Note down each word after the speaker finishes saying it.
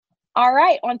All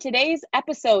right, on today's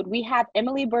episode, we have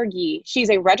Emily Berge. She's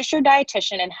a registered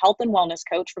dietitian and health and wellness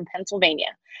coach from Pennsylvania.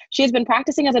 She has been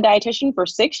practicing as a dietitian for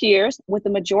 6 years, with the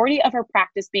majority of her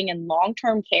practice being in long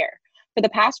term care. For the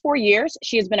past 4 years,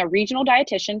 she has been a regional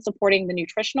dietitian supporting the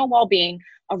nutritional well being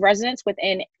of residents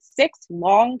within 6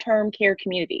 long-term care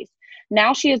communities.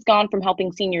 Now she has gone from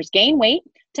helping seniors gain weight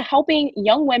to helping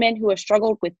young women who have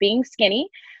struggled with being skinny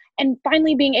and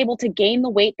finally being able to gain the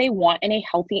weight they want in a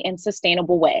healthy and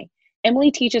sustainable way.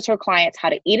 Emily teaches her clients how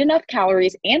to eat enough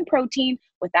calories and protein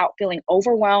without feeling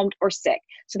overwhelmed or sick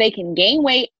so they can gain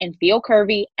weight and feel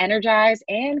curvy, energized,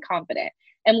 and confident.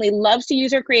 Emily loves to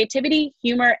use her creativity,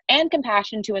 humor, and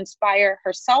compassion to inspire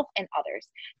herself and others.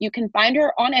 You can find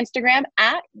her on Instagram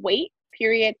at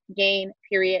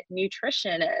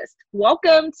weight.gain.nutritionist.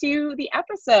 Welcome to the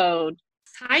episode.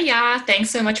 Hi, thanks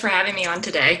so much for having me on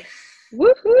today.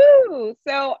 Woohoo!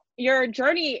 So your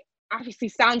journey obviously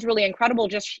sounds really incredible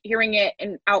just hearing it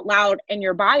out loud in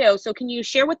your bio. So can you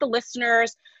share with the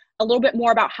listeners a little bit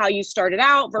more about how you started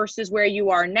out versus where you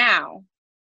are now?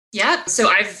 Yeah,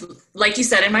 so like you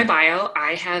said in my bio,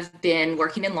 I have been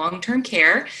working in long-term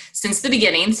care since the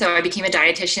beginning. So I became a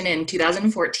dietitian in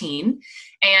 2014.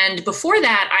 And before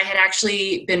that, I had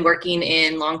actually been working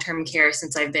in long-term care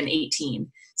since I've been 18.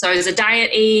 So I was a diet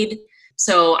aide.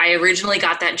 So I originally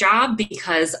got that job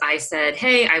because I said,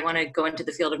 hey, I want to go into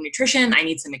the field of nutrition. I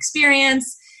need some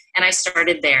experience. And I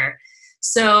started there.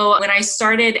 So when I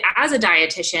started as a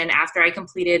dietitian, after I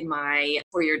completed my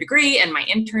 4-year degree and my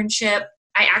internship,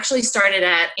 I actually started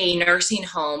at a nursing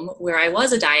home where I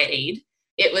was a diet aide.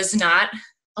 It was not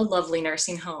a lovely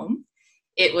nursing home.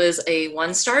 It was a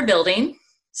 1-star building.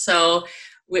 So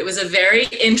it was a very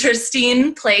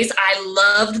interesting place. I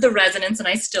loved the residents and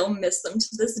I still miss them to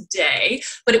this day,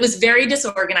 but it was very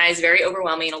disorganized, very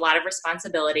overwhelming, a lot of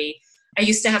responsibility. I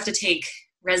used to have to take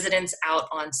residents out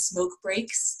on smoke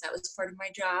breaks. That was part of my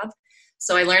job.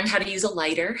 So I learned how to use a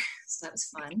lighter. So that was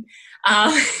fun.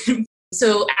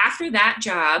 So after that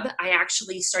job, I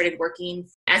actually started working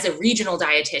as a regional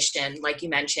dietitian, like you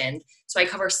mentioned. So I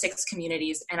cover 6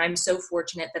 communities, and I'm so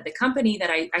fortunate that the company that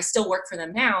I still work for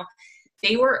them now,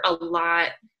 they are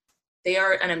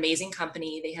an amazing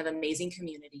company. They have amazing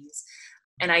communities,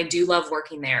 and I do love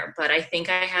working there. But I think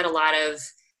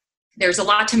there's a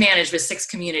lot to manage with 6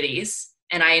 communities,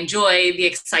 and I enjoy the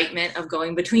excitement of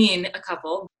going between a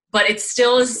couple, but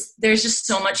there's just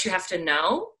so much you have to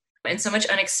know and so much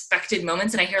unexpected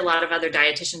moments. And I hear a lot of other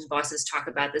dietitians bosses talk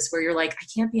about this where you're like, I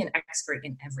can't be an expert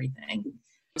in everything.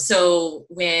 So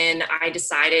when I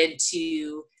decided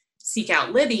to seek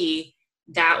out Libby,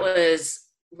 that was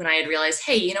when I had realized,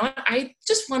 hey, you know what? I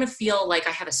just want to feel like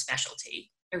I have a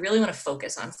specialty. I really want to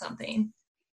focus on something.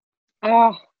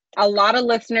 Oh, a lot of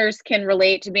listeners can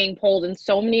relate to being pulled in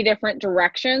so many different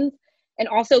directions and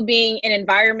also being in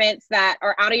environments that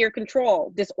are out of your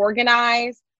control,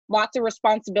 disorganized, lots of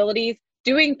responsibilities,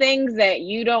 doing things that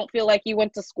you don't feel like you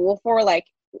went to school for, like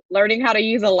learning how to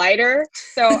use a lighter.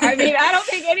 So, I mean, I don't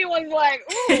think anyone's like,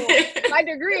 ooh, my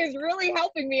degree is really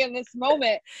helping me in this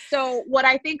moment. So what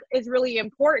I think is really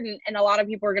important, and a lot of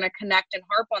people are going to connect and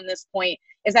harp on this point,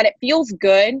 is that it feels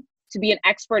good to be an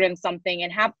expert in something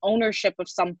and have ownership of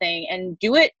something and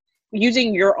do it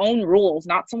using your own rules,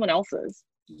 not someone else's.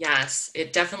 Yes,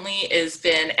 it definitely has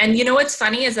been. And you know what's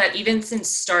funny is that even since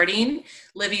starting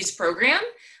Livy's program,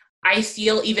 I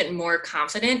feel even more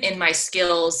confident in my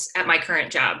skills at my current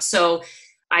job. So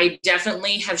I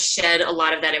definitely have shed a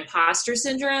lot of that imposter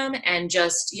syndrome and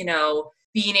just,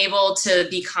 being able to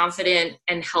be confident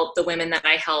and help the women that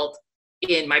I help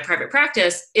in my private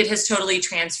practice, it has totally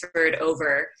transferred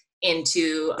over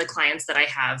into the clients that I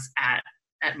have at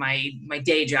my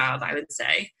day job, I would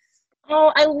say.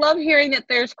 Oh, I love hearing that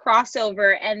there's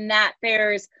crossover and that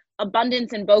there's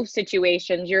abundance in both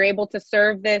situations. You're able to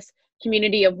serve this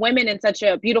community of women in such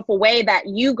a beautiful way that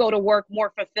you go to work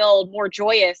more fulfilled, more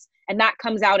joyous, and that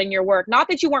comes out in your work. Not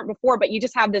that you weren't before, but you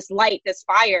just have this light, this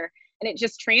fire, and it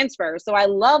just transfers. So I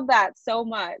love that so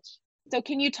much. So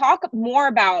can you talk more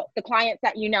about the clients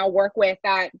that you now work with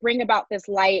that bring about this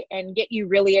light and get you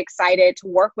really excited to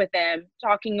work with them?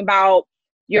 Talking about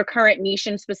your current niche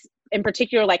in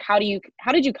particular, like how did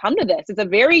you come to this? It's a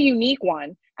very unique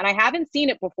one, and I haven't seen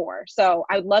it before. So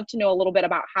I would love to know a little bit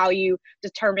about how you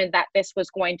determined that this was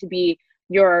going to be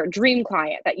your dream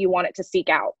client that you wanted to seek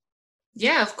out.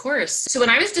 Yeah, of course. So when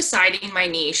I was deciding my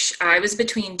niche, I was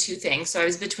between 2 things. So I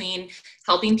was between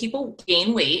helping people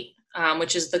gain weight,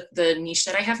 which is the niche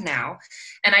that I have now.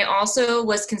 And I also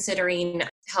was considering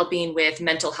helping with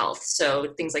mental health.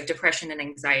 So things like depression and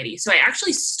anxiety. So I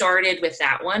actually started with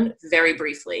that one very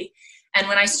briefly. And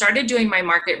when I started doing my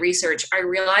market research, I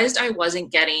realized I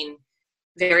wasn't getting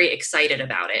very excited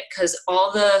about it because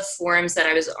all the forums that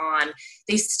I was on,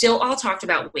 they still all talked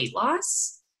about weight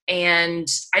loss. And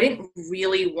I didn't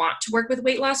really want to work with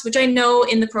weight loss, which I know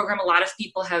in the program, a lot of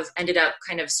people have ended up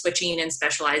kind of switching and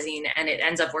specializing, and it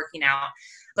ends up working out.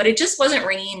 But it just wasn't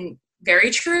ringing very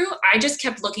true. I just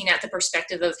kept looking at the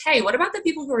perspective of, hey, what about the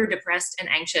people who are depressed and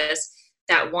anxious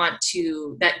that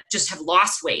just have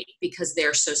lost weight because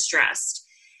they're so stressed?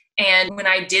 And when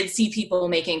I did see people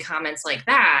making comments like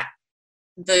that,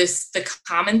 the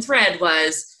common thread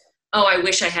was, oh, I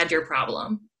wish I had your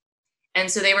problem. And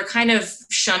so they were kind of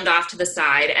shunned off to the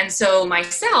side. And so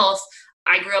myself,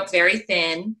 I grew up very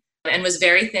thin and was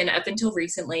very thin up until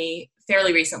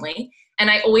fairly recently.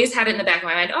 And I always had it in the back of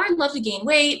my mind, oh, I'd love to gain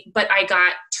weight. But I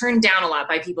got turned down a lot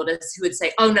by people who would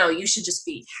say, oh, no, you should just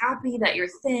be happy that you're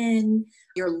thin.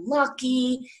 You're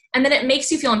lucky. And then it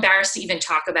makes you feel embarrassed to even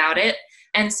talk about it.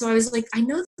 And so I was like, I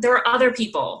know there are other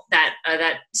people that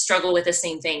struggle with the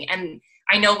same thing. And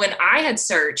I know when I had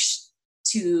searched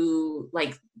to,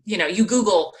 like, you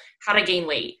Google how to gain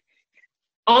weight,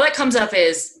 all that comes up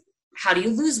is how do you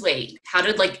lose weight? How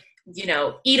to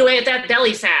eat away at that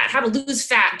belly fat, how to lose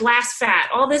fat, blast fat,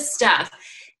 all this stuff.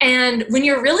 And when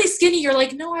you're really skinny, you're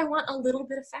like, no, I want a little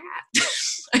bit of fat.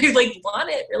 I want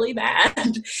it really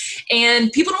bad.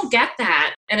 And people don't get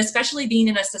that. And especially being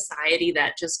in a society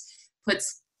that just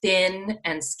puts thin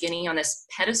and skinny on this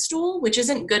pedestal, which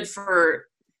isn't good for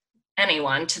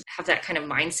anyone to have that kind of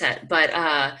mindset. But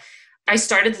I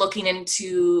started looking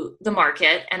into the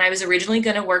market, and I was originally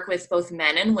going to work with both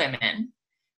men and women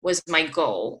was my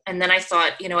goal. And then I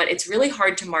thought, you know what, it's really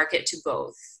hard to market to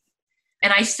both.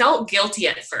 And I felt guilty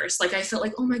at first. I felt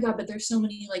like, oh my God, but there's so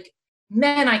many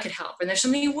men I could help, and there's so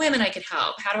many women I could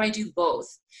help. How do I do both?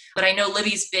 But I know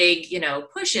Libby's big,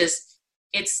 push is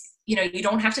you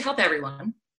don't have to help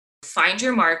everyone. Find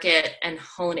your market and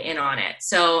hone in on it.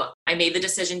 So I made the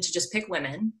decision to just pick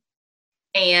women.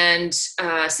 And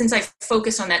since I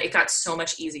focused on that, it got so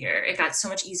much easier. It got so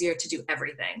much easier to do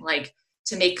everything,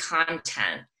 to make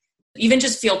content, even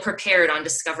just feel prepared on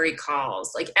discovery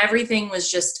calls. Everything was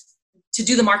just to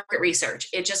do the market research.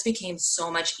 It just became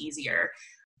so much easier.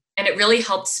 And it really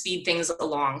helped speed things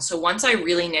along. So once I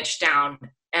really niched down,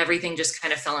 everything just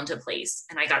kind of fell into place,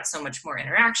 and I got so much more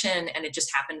interaction, and it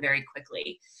just happened very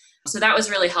quickly. So that was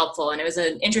really helpful. And it was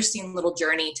an interesting little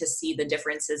journey to see the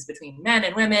differences between men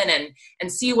and women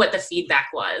and see what the feedback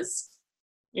was.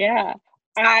 Yeah.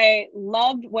 I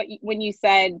loved when you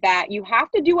said that you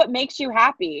have to do what makes you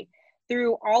happy.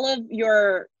 Through all of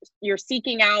your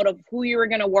seeking out of who you were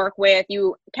going to work with,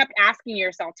 you kept asking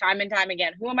yourself time and time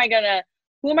again, who am I going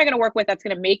to work with that's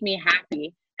going to make me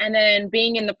happy? And then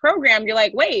being in the program, you're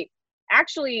like, wait,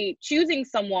 actually choosing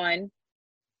someone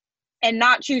and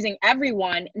not choosing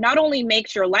everyone not only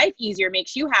makes your life easier,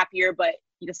 makes you happier, but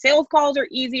the sales calls are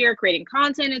easier, creating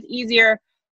content is easier,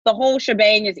 the whole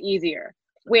shebang is easier,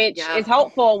 which is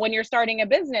helpful when you're starting a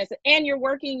business and you're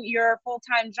working your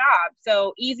full-time job.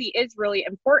 So easy is really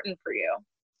important for you.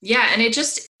 Yeah. And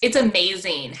it's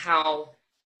amazing how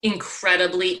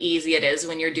incredibly easy it is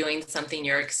when you're doing something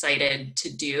you're excited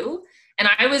to do. And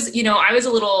I was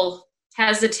a little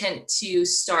hesitant to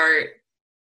start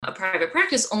a private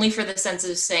practice only for the sense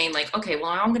of saying okay,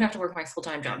 well, now I'm going to have to work my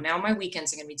full-time job. Now my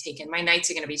weekends are going to be taken. My nights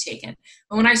are going to be taken.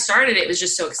 But when I started, it was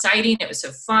just so exciting. It was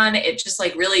so fun. It just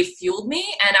really fueled me.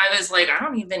 And I was like,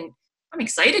 I'm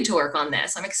excited to work on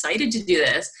this. I'm excited to do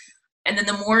this. And then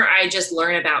the more I just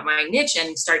learn about my niche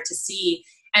and start to see,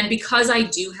 and because I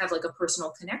do have a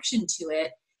personal connection to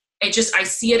it, I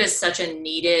see it as such a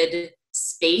needed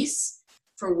space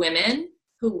for women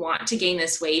who want to gain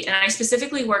this weight. And I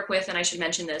specifically work with, and I should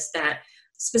mention this, that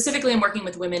specifically I'm working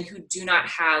with women who do not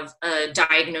have a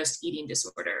diagnosed eating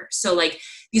disorder. So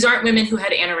these aren't women who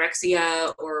had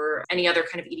anorexia or any other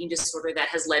kind of eating disorder that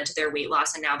has led to their weight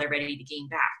loss and now they're ready to gain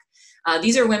back.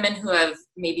 These are women who have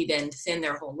maybe been thin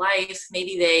their whole life.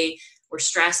 Maybe they were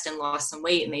stressed and lost some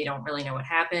weight and they don't really know what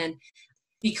happened.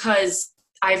 Because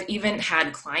I've even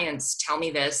had clients tell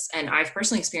me this, and I've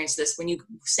personally experienced this. When you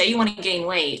say you want to gain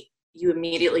weight, you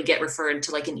immediately get referred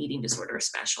to an eating disorder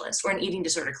specialist or an eating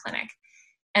disorder clinic.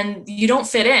 And you don't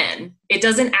fit in. It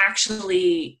doesn't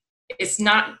actually, it's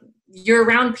not, you're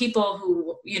around people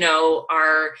who,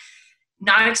 are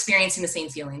not experiencing the same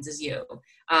feelings as you.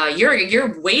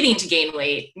 You're waiting to gain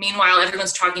weight. Meanwhile,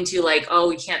 everyone's talking to you oh,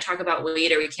 we can't talk about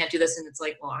weight or we can't do this. And it's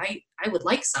well, I would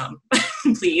like some,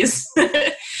 please.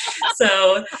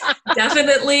 So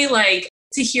definitely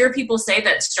to hear people say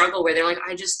that struggle where they're like,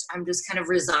 I'm just kind of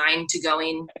resigned to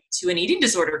going to an eating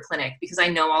disorder clinic because I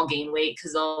know I'll gain weight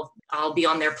because I'll be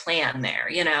on their plan there,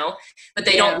 but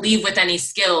they don't leave with any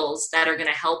skills that are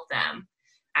going to help them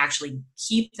actually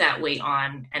keep that weight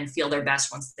on and feel their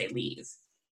best once they leave.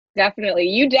 Definitely.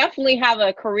 You definitely have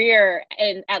a career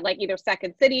at like either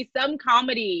Second City, some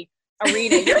comedy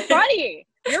arena. You're funny.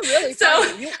 You're really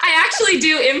funny. I actually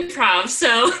do improv,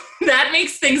 so that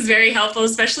makes things very helpful,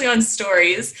 especially on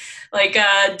stories. Like,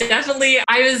 definitely,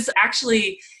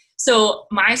 so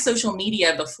my social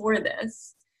media before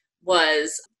this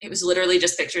it was literally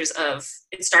just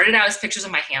it started out as pictures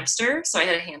of my hamster. So I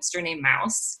had a hamster named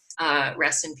Mouse,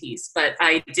 rest in peace. But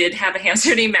I did have a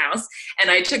hamster named Mouse,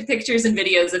 and I took pictures and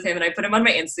videos of him and I put him on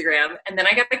my Instagram. And then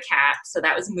I got the cat, so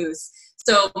that was Moose.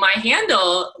 So my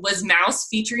handle was Mouse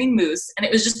featuring Moose, and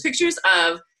it was just pictures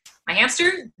of my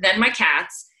hamster, then my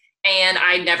cats, and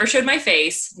I never showed my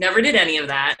face, never did any of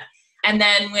that. And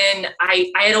then when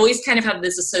I had always kind of had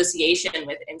this association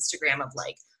with Instagram of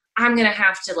like, I'm going to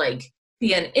have to like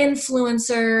be an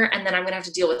influencer, and then I'm going to have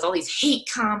to deal with all these hate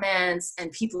comments,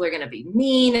 and people are going to be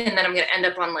mean, and then I'm going to end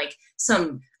up on like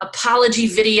some apology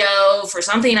video for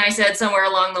something I said somewhere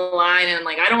along the line, and I'm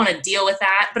like, I don't want to deal with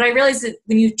that. But I realized that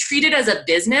when you treat it as a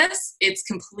business, it's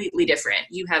completely different.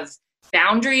 You have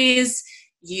boundaries.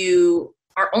 You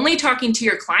are only talking to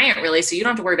your client, really, so you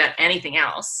don't have to worry about anything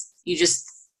else. You just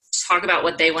talk about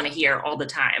what they want to hear all the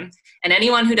time. And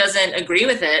anyone who doesn't agree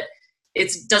with it,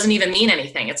 it doesn't even mean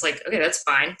anything. It's like, okay, that's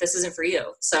fine. This isn't for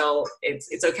you. So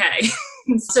it's okay.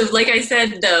 So like I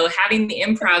said, though, having the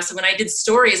improv, so when I did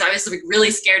stories, I was like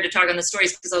really scared to talk on the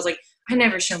stories because I was like, I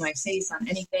never show my face on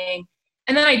anything.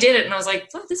 And then I did it and I was like,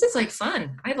 oh, this is like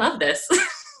fun. I love this.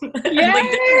 Like,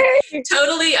 this is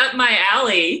totally up my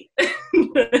alley.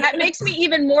 That makes me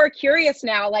even more curious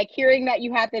now, like hearing that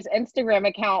you had this Instagram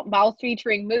account, Mouse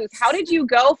featuring Moose. How did you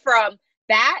go from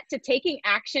that to taking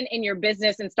action in your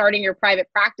business and starting your private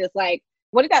practice? Like,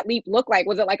 what did that leap look like?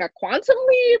 Was it like a quantum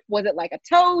leap? Was it like a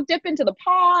toe dip into the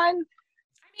pond?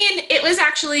 I mean, it was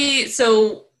actually,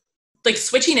 so like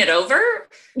switching it over.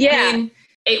 Yeah. I mean,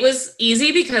 it was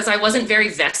easy because I wasn't very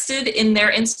vested in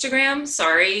their Instagram.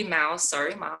 Sorry, Mouse.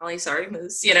 Sorry, Molly. Sorry,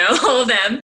 Moose. All of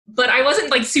them. But I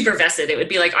wasn't like super vested. It would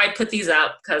be like, I'd put these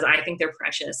up because I think they're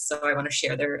precious. So I want to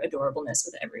share their adorableness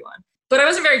with everyone. But I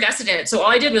wasn't very vested in it. So all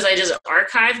I did was I just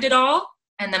archived it all.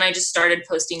 And then I just started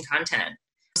posting content.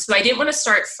 So I didn't want to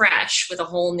start fresh with a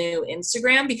whole new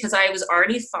Instagram because I was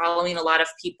already following a lot of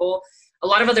people, a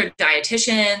lot of other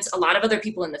dietitians, a lot of other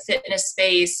people in the fitness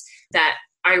space that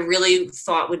I really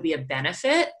thought would be a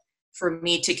benefit for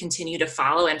me to continue to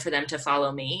follow and for them to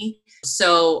follow me.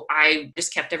 So I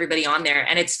just kept everybody on there.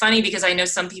 And it's funny because I know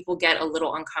some people get a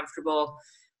little uncomfortable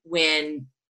when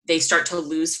they start to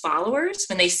lose followers,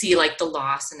 when they see like the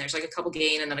loss and there's like a couple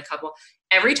gain and then a couple.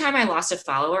 Every time I lost a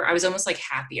follower, I was almost like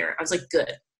happier. I was like,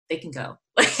 good, they can go.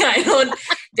 Like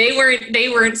they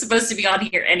weren't supposed to be on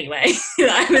here anyway.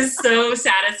 I was so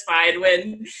satisfied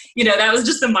when, that was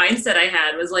just the mindset I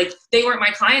had, was like, they weren't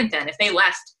my client then. If they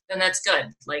left, then that's good.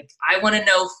 Like, I want to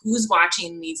know who's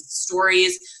watching these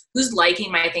stories, who's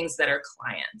liking my things that are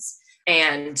clients.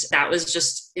 And that was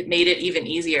just, it made it even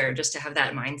easier just to have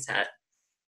that mindset.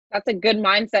 That's a good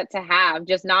mindset to have,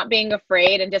 just not being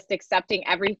afraid and just accepting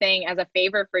everything as a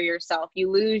favor for yourself.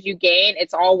 You lose, you gain,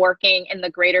 it's all working in the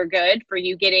greater good for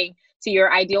you getting to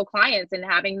your ideal clients and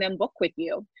having them book with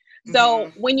you.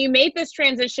 So when you made this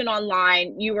transition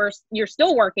online, you're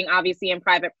still working obviously in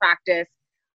private practice.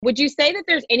 Would you say that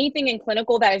there's anything in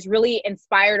clinical that has really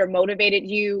inspired or motivated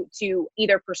you to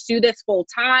either pursue this full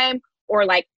time or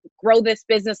like grow this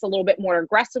business a little bit more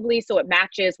aggressively so it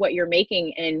matches what you're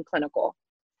making in clinical?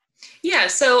 Yeah.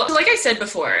 So like I said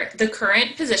before, the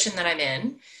current position that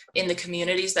I'm in the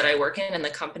communities that I work in and the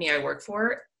company I work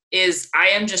for, I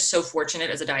am just so fortunate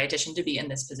as a dietitian to be in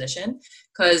this position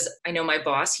because I know my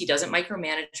boss, he doesn't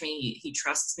micromanage me. He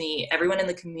trusts me. Everyone in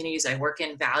the communities I work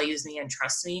in values me and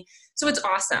trusts me. So it's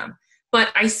awesome. But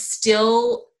I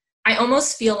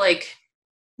almost feel like,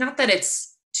 not that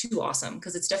it's too awesome,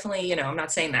 because it's definitely, I'm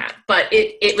not saying that, but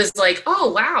it was like,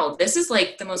 oh, wow, this is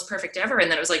like the most perfect ever.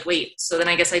 And then it was like, wait, so then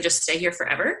I guess I just stay here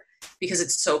forever because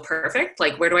it's so perfect.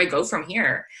 Like, where do I go from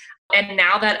here? And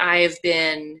now that I've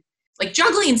been like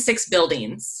juggling 6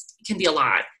 buildings can be a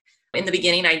lot. In the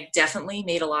beginning, I definitely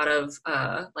made a lot of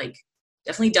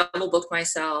definitely double booked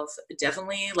myself,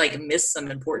 definitely like missed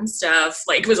some important stuff,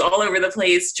 like was all over the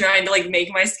place trying to like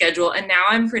make my schedule. And now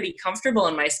I'm pretty comfortable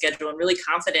in my schedule and really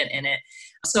confident in it.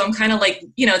 So I'm kind of like,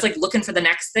 it's like looking for the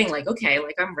next thing, like, okay,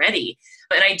 like I'm ready.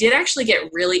 And I did actually get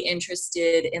really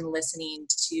interested in listening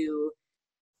to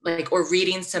like, or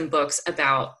reading some books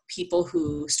about people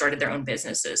who started their own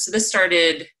businesses. So this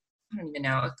started, I don't even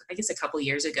know, I guess a couple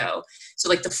years ago. So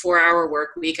like the 4-Hour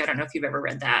Work Week. I don't know if you've ever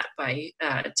read that by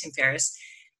Tim Ferriss.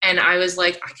 And I was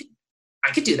like,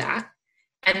 I could do that.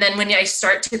 And then when I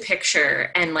start to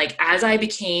picture, and like, as I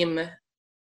became,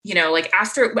 you know, like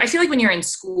after, I feel like when you're in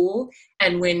school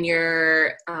and when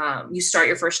you're, you start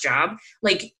your first job,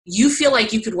 like you feel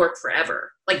like you could work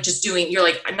forever. Like just doing, you're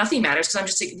like, nothing matters because I'm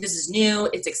just like, this is new.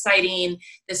 It's exciting.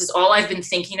 This is all I've been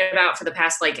thinking about for the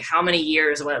past, like how many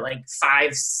years, like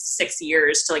 5-6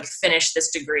 years to like finish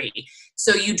this degree.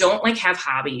 So you don't like have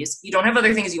hobbies. You don't have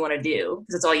other things you want to do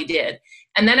because that's all you did.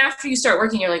 And then after you start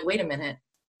working, you're like, wait a minute,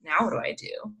 now what do I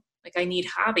do? Like I need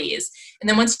hobbies. And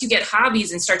then once you get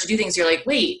hobbies and start to do things, you're like,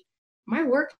 wait, my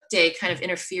work day kind of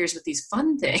interferes with these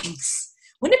fun things.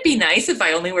 Wouldn't it be nice if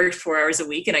I only worked 4 hours a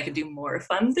week and I could do more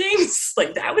fun things?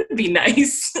 Like that would be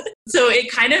nice. So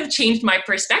it kind of changed my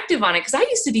perspective on it because I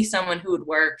used to be someone who would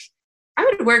work. I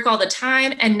would work all the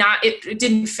time and it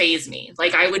didn't faze me.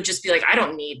 Like I would just be like, I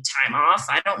don't need time off.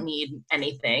 I don't need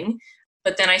anything.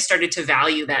 But then I started to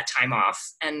value that time off.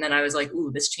 And then I was like,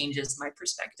 ooh, this changes my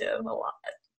perspective a lot.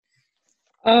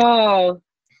 Oh,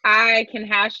 I can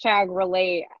hashtag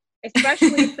relate,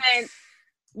 especially since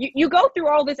you go through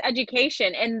all this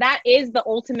education and that is the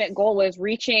ultimate goal, is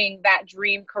reaching that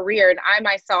dream career. And I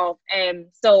myself am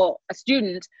still a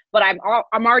student, but I'm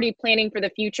already planning for the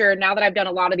future now that I've done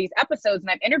a lot of these episodes and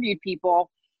I've interviewed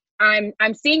people. I'm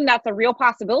seeing that's a real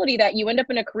possibility that you end up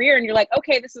in a career and you're like,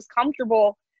 okay, this is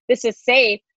comfortable, this is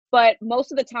safe, but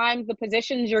most of the time the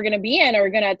positions you're going to be in are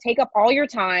going to take up all your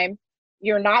time.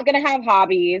 You're not going to have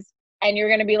hobbies and you're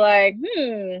going to be like,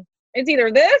 it's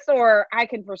either this or I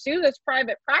can pursue this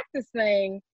private practice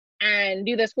thing and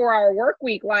do this 4-hour work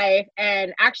week life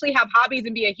and actually have hobbies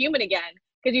and be a human again.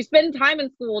 Because you spend time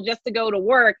in school just to go to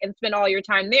work and spend all your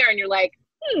time there. And you're like,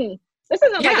 this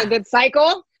isn't like a good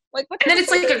cycle. Like, what? And then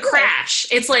it's like a crash.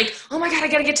 It's like, oh my God, I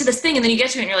got to get to this thing. And then you get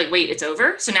to it and you're like, wait, it's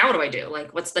over. So now what do I do?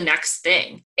 Like, what's the next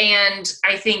thing? And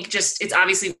I think just, it's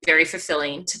obviously very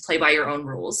fulfilling to play by your own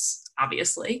rules,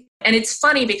 obviously. And it's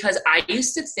funny because I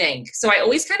used to think, so I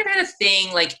always kind of had a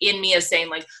thing like in me of saying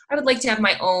like, I would like to have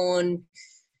my own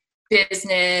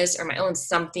business or my own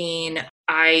something.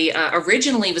 I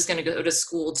originally was going to go to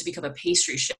school to become a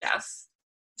pastry chef.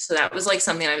 So that was like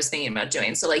something I was thinking about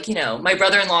doing. So like, you know, my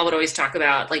brother-in-law would always talk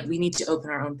about like, we need to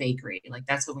open our own bakery. Like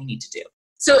that's what we need to do.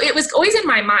 So it was always in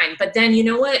my mind. But then you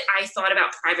know what I thought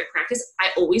about private practice?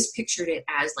 I always pictured it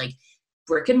as like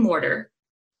brick and mortar.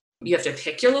 You have to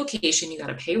pick your location. You got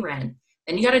to pay rent.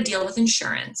 Then you got to deal with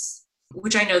insurance,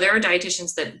 which I know there are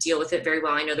dietitians that deal with it very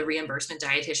well. I know the reimbursement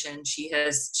dietitian. She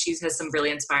has some really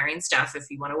inspiring stuff if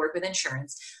you want to work with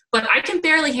insurance. But I can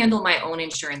barely handle my own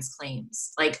insurance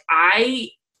claims. Like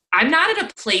I'm not at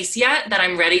a place yet that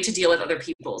I'm ready to deal with other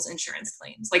people's insurance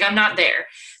claims. Like I'm not there.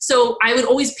 So I would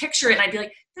always picture it and I'd be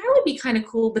like, that would be kind of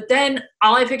cool. But then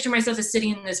all I picture myself is sitting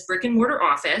in this brick and mortar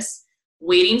office,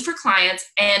 waiting for clients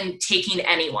and taking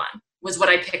anyone was what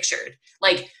I pictured.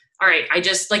 Like, all right, I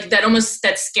just like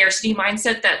that scarcity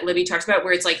mindset that Libby talks about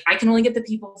where it's like, I can only get the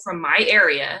people from my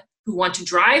area who want to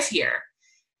drive here.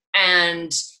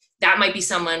 And that might be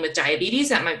someone with diabetes.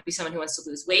 That might be someone who wants to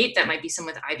lose weight. That might be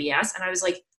someone with IBS. And I was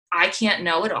like, I can't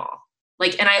know it all.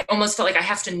 Like, and I almost felt like I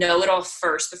have to know it all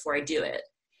first before I do it.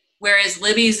 Whereas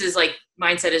Libby's is like,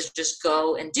 mindset is just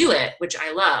go and do it, which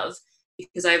I love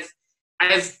because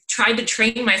I've tried to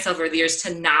train myself over the years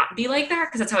to not be like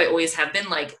that. Cause that's how I always have been.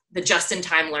 Like the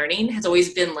just-in-time learning has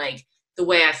always been like the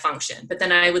way I function. But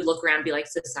then I would look around and be like,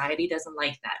 society doesn't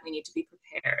like that. We need to be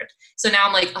prepared. So now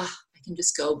I'm like, oh, I can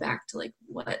just go back to like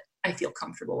what I feel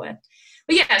comfortable with.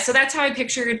 But yeah, so that's how I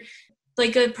pictured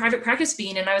like a private practice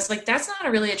being. And I was like, that's not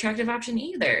a really attractive option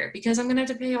either, because I'm going to have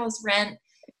to pay all this rent.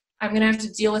 I'm going to have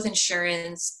to deal with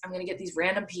insurance. I'm going to get these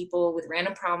random people with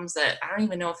random problems that I don't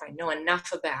even know if I know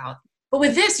enough about. But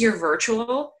with this, you're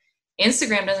virtual.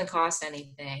 Instagram doesn't cost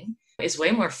anything. It's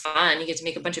way more fun. You get to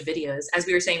make a bunch of videos. As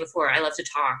we were saying before, I love to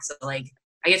talk. So like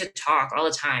I get to talk all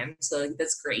the time. So like,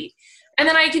 that's great. And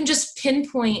then I can just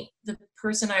pinpoint the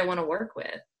person I want to work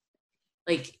with.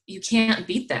 Like you can't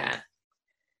beat that.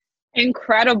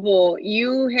 Incredible.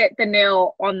 You hit the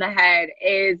nail on the head.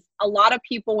 Is a lot of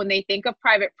people, when they think of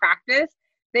private practice,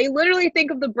 they literally think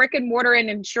of the brick and mortar and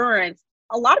insurance.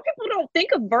 A lot of people don't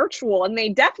think of virtual, and they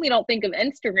definitely don't think of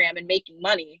Instagram and making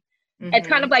money. Mm-hmm. It's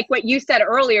kind of like what you said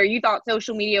earlier. You thought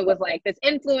social media was like this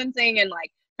influencing and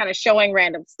like kind of showing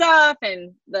random stuff,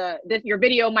 and your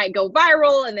video might go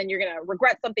viral, and then you're going to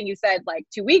regret something you said like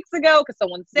 2 weeks ago because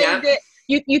someone saved it.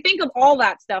 You think of all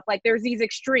that stuff. Like there's these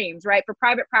extremes, right? For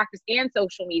private practice and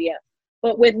social media.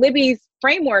 But with Libby's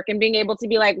framework and being able to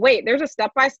be like, wait, there's a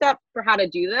step-by-step for how to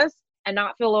do this and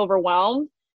not feel overwhelmed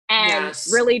and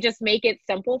Yes. really just make it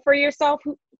simple for yourself.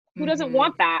 Who doesn't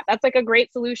want that? That's like a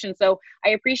great solution. So I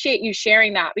appreciate you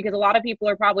sharing that, because a lot of people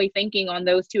are probably thinking on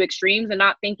those two extremes and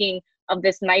not thinking of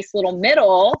this nice little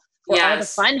middle where all the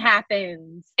fun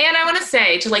happens. And I want to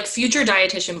say to like future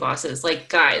dietitian bosses, like,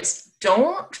 guys,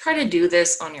 don't try to do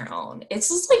this on your own. It's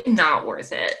just like not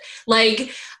worth it.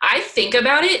 Like, I think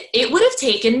about it, it would have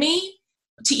taken me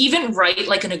to even write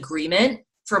like an agreement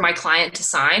for my client to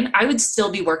sign. I would still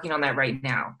be working on that right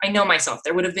now. I know myself.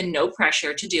 There would have been no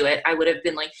pressure to do it. I would have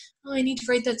been like, oh, I need to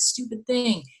write that stupid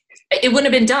thing. It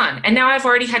wouldn't have been done. And now I've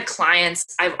already had clients.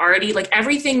 I've already, like,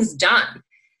 everything's done.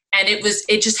 And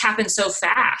it just happened so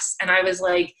fast. And I was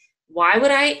like, why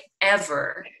would I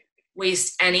ever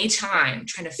waste any time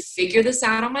trying to figure this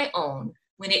out on my own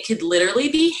when it could literally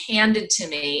be handed to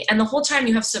me? And the whole time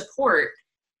you have support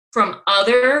from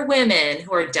other women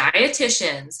who are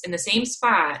dietitians in the same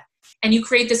spot, and you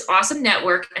create this awesome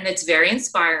network, and it's very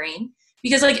inspiring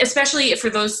because, like, especially for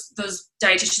those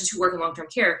dietitians who work in long-term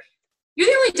care, you're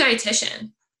the only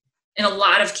dietitian in a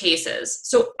lot of cases.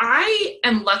 So I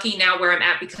am lucky now where I'm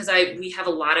at because we have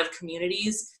a lot of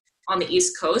communities on the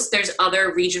East Coast. There's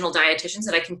other regional dietitians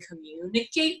that I can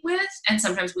communicate with, and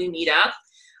sometimes we meet up.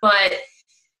 But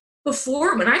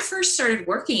before, when I first started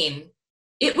working,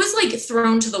 it was like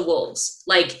thrown to the wolves.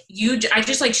 Like, I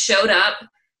just like showed up.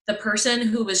 The person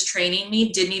who was training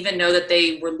me didn't even know that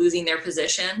they were losing their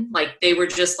position. Like, they were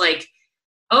just like,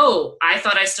 oh, I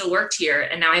thought I still worked here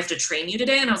and now I have to train you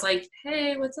today. And I was like,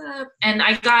 hey, what's up? And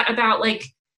I got about like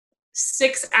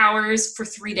 6 hours for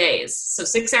 3 days. So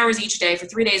 6 hours each day for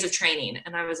 3 days of training.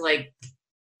 And I was like,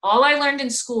 all I learned in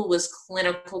school was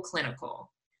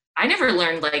clinical. I never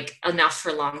learned like enough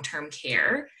for long-term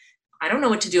care. I don't know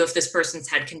what to do if this person's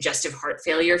had congestive heart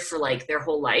failure for like their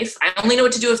whole life. I only know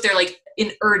what to do if they're like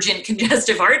in urgent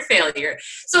congestive heart failure.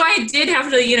 So I did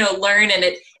have to, learn,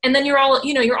 and then you're all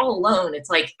alone. It's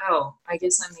like, oh, I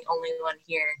guess I'm the only one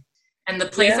here. And the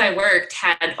place I worked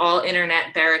had all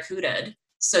internet barracudaed.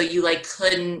 So you like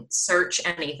couldn't search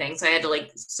anything. So I had to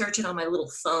like search it on my little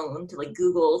phone to like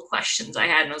Google questions I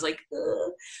had. And I was like,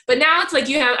 ugh. But now it's like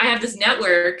I have this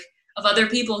network of other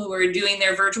people who are doing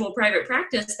their virtual private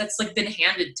practice that's like been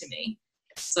handed to me.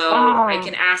 So I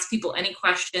can ask people any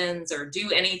questions or do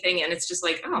anything. And it's just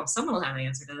like, oh, someone will have an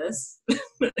answer to this.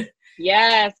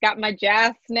 Yes. Got my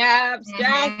jazz snaps,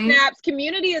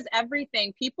 Community is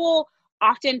everything. People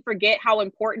often forget how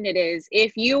important it is.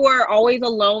 If you are always a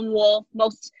lone wolf,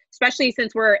 especially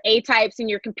since we're A types and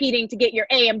you're competing to get your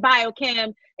A in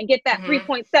biochem and get that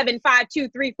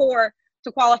 3.75234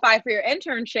 to qualify for your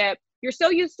internship, you're so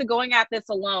used to going at this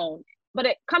alone. But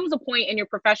it comes a point in your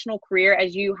professional career,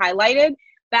 as you highlighted,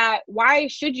 that why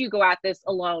should you go at this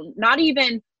alone? Not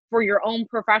even for your own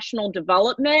professional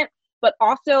development, but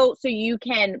also so you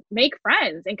can make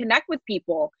friends and connect with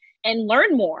people and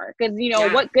learn more. Because,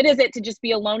 what good is it to just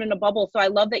be alone in a bubble? So I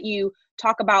love that you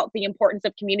talk about the importance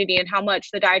of community and how much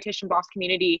the Dietitian Boss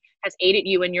community has aided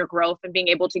you in your growth and being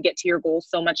able to get to your goals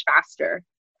so much faster.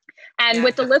 And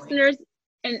with the listeners,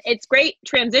 and it's great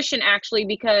transition actually,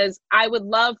 because I would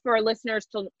love for our listeners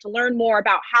to learn more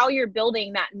about how you're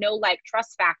building that know, like,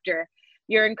 trust factor.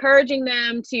 You're encouraging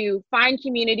them to find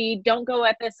community, don't go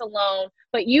at this alone.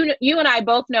 But you and I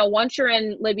both know, once you're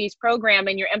in Libby's program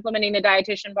and you're implementing the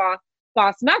Dietitian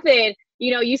Boss method,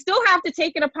 you still have to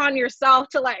take it upon yourself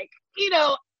to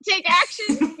take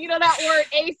action. That word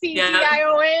ACTION,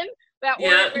 that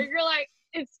word where you're like,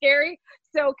 it's scary.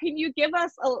 So can you give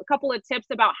us a couple of tips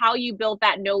about how you build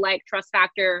that know, like, trust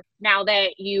factor now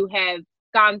that you have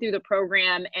gone through the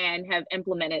program and have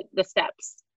implemented the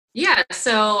steps? Yeah.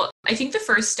 So I think the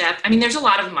first step, there's a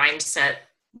lot of mindset,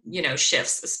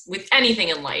 shifts with anything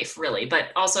in life really, but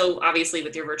also obviously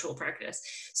with your virtual practice.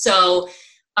 So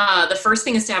the first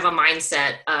thing is to have a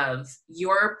mindset of you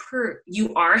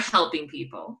are helping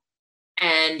people,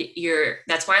 and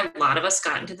that's why a lot of us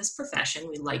got into this profession.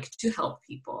 We like to help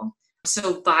people.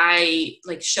 So by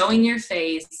like showing your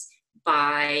face,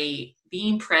 by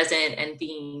being present and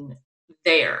being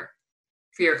there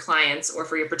for your clients or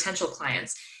for your potential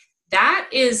clients,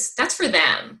 that's for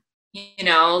them,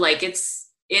 like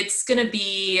it's going to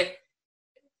be,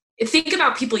 think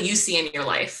about people you see in your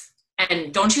life,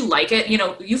 and don't you like it?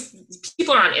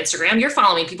 People are on Instagram, you're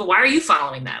following people. Why are you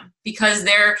following them? Because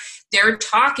they're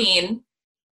talking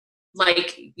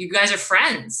like you guys are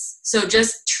friends. So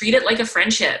just treat it like a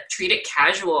friendship, treat it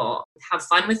casual, have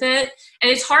fun with it.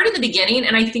 And it's hard in the beginning.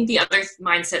 And I think the other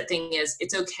mindset thing is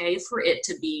it's okay for it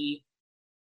to be,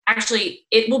 actually,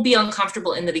 it will be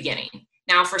uncomfortable in the beginning.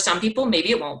 Now, for some people,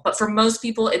 maybe it won't, but for most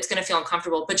people, it's going to feel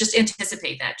uncomfortable. But just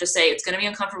anticipate that. Just say it's going to be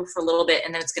uncomfortable for a little bit,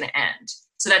 and then it's going to end.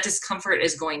 So that discomfort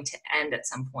is going to end at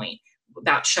some point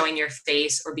about showing your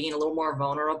face or being a little more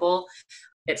vulnerable.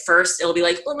 At first, it'll be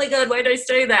like, oh my God, why did I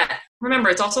say that? Remember,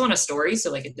 it's also on a story,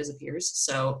 so like it disappears.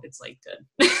 So it's like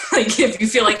good. Like if you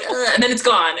feel like, and then it's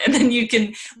gone. And then you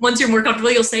can, once you're more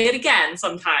comfortable, you'll say it again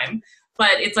sometime.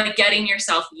 But it's like getting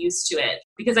yourself used to it.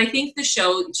 Because I think the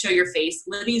show your face,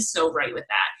 Libby's so right with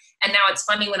that. And now it's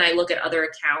funny when I look at other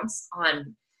accounts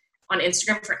on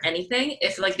Instagram for anything,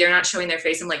 if like they're not showing their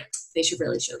face, I'm like, they should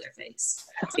really show their face,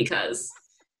 because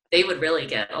they would really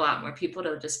get a lot more people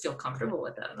to just feel comfortable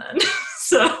with them then.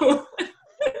 So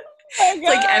it's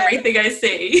like everything I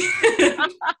see.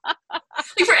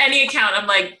 Like for any account, I'm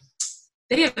like,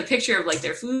 they have a picture of like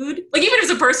their food. Like even if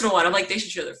it's a personal one, I'm like, they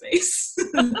should show their face.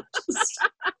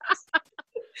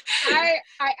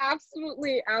 I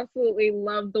absolutely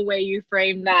love the way you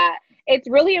frame that. It's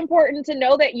really important to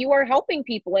know that you are helping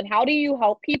people. And how do you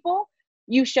help people?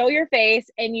 You show your face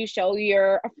and you show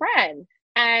you're a friend.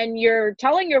 And you're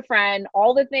telling your friend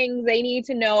all the things they need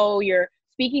to know. You're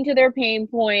speaking to their pain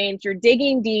points. You're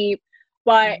digging deep.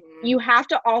 But you have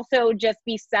to also just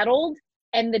be settled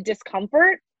in the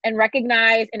discomfort and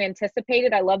recognize and anticipate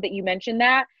it. I love that you mentioned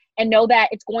that. And know that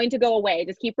it's going to go away.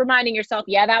 Just keep reminding yourself,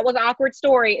 yeah, that was an awkward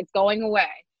story. It's going away.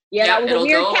 Yeah, that was a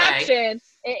weird caption.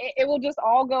 It will just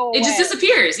all go away. It just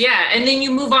disappears, yeah. And then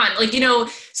you move on. Like,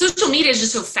 social media is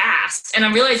just so fast. And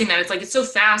I'm realizing that it's so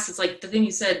fast. It's like the thing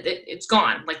you said, it's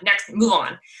gone. Like next, move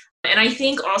on. And I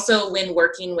think also when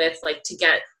working with like to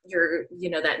get your,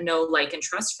 that know, like, and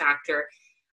trust factor,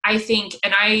 I think,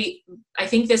 and I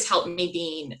think this helped me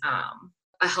being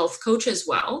a health coach as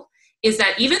well, is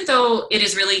that even though it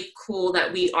is really cool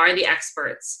that we are the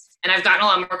experts, and I've gotten a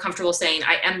lot more comfortable saying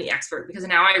I am the expert, because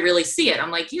now I really see it.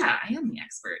 I'm like, yeah, I am the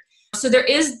expert. So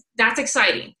that's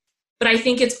exciting. But I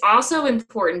think it's also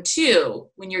important too,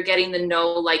 when you're getting the know,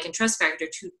 like, and trust factor,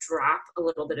 to drop a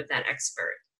little bit of that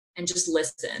expert and just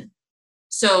listen.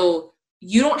 So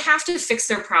you don't have to fix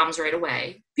their problems right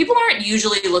away. People aren't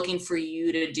usually looking for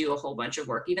you to do a whole bunch of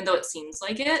work, even though it seems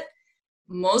like it.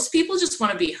 Most people just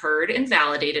want to be heard and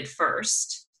validated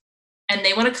first, and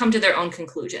they want to come to their own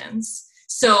conclusions.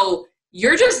 So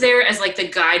you're just there as like the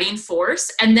guiding force,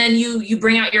 and then you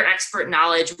bring out your expert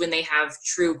knowledge when they have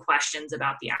true questions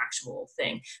about the actual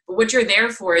thing. But what you're there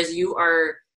for is you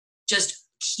are just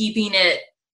keeping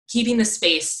the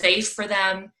space safe for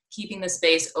them, keeping the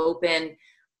space open.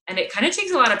 And it kind of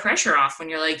takes a lot of pressure off when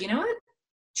you're like, you know what?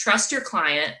 Trust your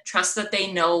client, trust that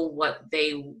they know what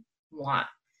they want,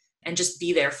 and just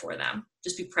be there for them.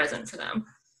 Just be present for them.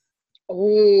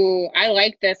 Oh, I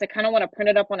like this. I kind of want to print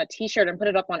it up on a t-shirt and put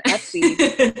it up on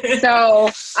Etsy. So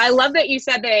I love that you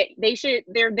said that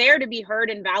they're there to be heard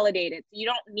and validated. So you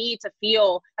don't need to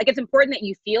feel like, it's important that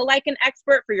you feel like an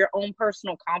expert for your own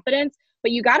personal confidence,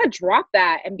 but you got to drop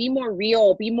that and be more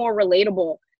real, be more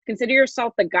relatable. Consider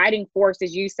yourself the guiding force,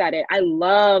 as you said it. I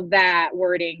love that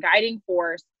wording, guiding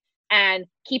force, and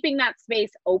keeping that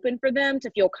space open for them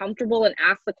to feel comfortable and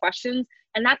ask the questions.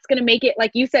 And that's going to make it,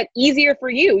 like you said, easier for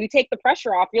you. You take the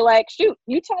pressure off. You're like, shoot,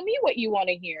 you tell me what you want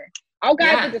to hear. I'll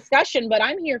guide the discussion, but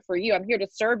I'm here for you. I'm here to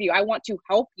serve you. I want to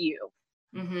help you.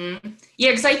 Mm-hmm.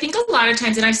 Yeah, because I think a lot of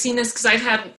times, and I've seen this because I've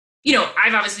had,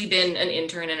 I've obviously been an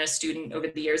intern and a student over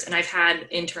the years, and I've had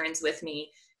interns with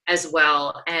me as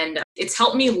well. And it's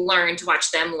helped me learn to watch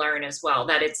them learn as well,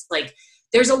 that it's like,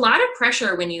 there's a lot of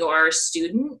pressure when you are a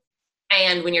student,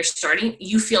 and when you're starting,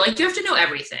 you feel like you have to know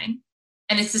everything.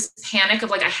 And it's this panic of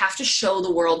like, I have to show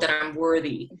the world that I'm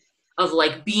worthy of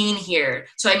like being here.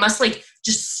 So I must like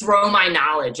just throw my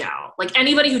knowledge out. Like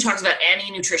anybody who talks about any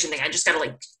nutrition thing, I just got to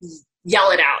like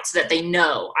yell it out so that they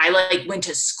know I like went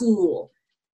to school.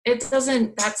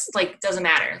 Doesn't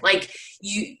matter. Like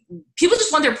people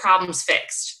just want their problems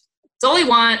fixed. It's all they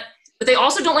want, but they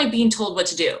also don't like being told what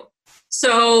to do.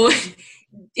 So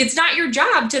it's not your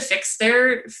job to fix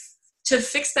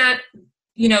that,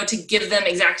 to give them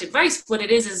exact advice. What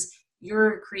it is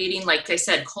you're creating, like I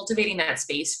said, cultivating that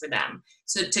space for them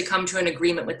so to come to an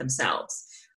agreement with themselves.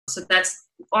 So that's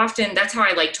how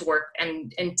I like to work.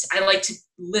 And I like to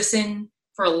listen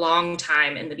for a long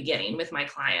time in the beginning with my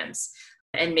clients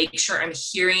and make sure I'm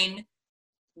hearing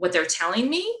what they're telling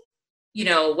me,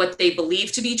 what they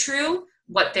believe to be true,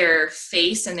 what their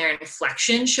face and their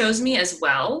inflection shows me as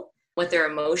well, what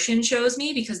their emotion shows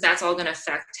me, because that's all going to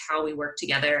affect how we work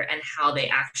together and how they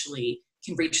actually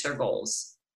can reach their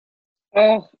goals.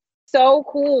 Oh, so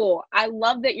cool. I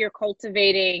love that you're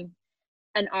cultivating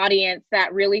an audience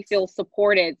that really feels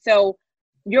supported. So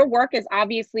your work has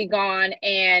obviously gone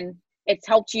and it's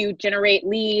helped you generate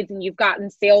leads and you've gotten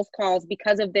sales calls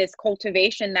because of this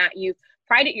cultivation that you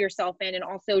prided yourself in, and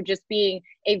also just being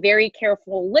a very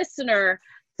careful listener.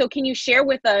 So can you share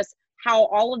with us how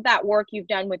all of that work you've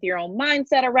done with your own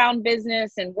mindset around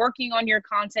business and working on your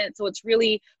content so it's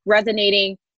really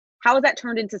resonating, how has that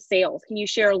turned into sales? Can you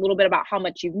share a little bit about how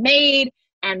much you've made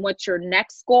and what's your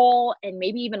next goal and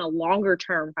maybe even a longer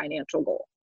term financial goal?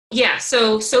 Yeah.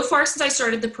 So far since I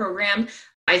started the program,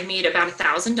 I've made about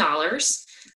 $1,000.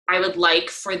 I would like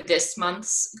for this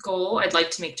month's goal, I'd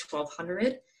like to make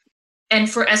 1,200. And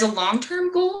for as a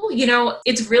long-term goal,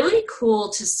 it's really cool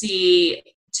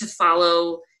to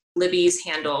follow Libby's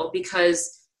handle,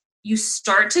 because you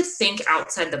start to think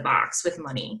outside the box with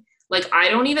money. Like, I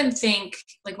don't even think,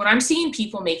 like, when I'm seeing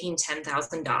people making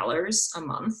 $10,000 a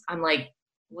month, I'm like,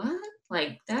 what?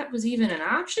 Like, that was even an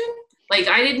option? Like,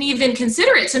 I didn't even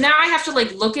consider it. So now I have to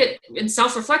like look at and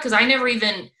self-reflect, because I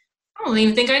don't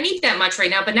even think I need that much right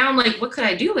now. But now I'm like, what could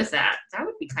I do with that? That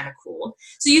would be kind of cool.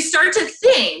 So you start to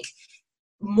think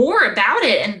more about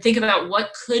it and think about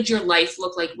what could your life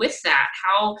look like with that?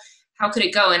 How could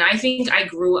it go? And I think I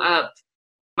grew up,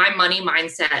 my money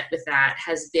mindset with that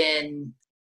has been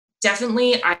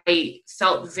definitely, I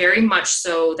felt very much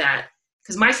so that,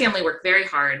 because my family worked very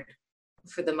hard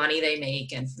for the money they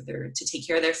make and to take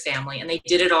care of their family. And they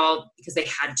did it all because they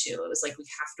had to. It was like, we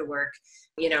have to work.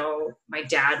 My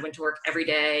dad went to work every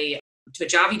day to a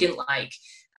job he didn't like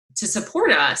to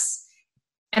support us.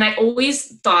 And I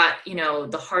always thought,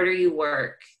 the harder you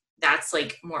work, that's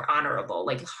like more honorable,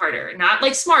 like harder, not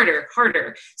like smarter,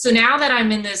 harder. So now that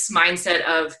I'm in this mindset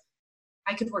of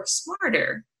I could work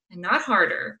smarter and not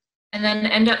harder, and then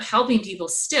end up helping people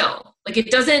still. Like,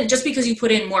 it doesn't, just because you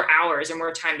put in more hours or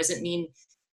more time doesn't mean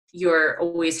you're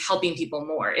always helping people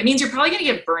more. It means you're probably going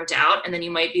to get burnt out, and then you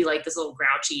might be like this little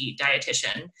grouchy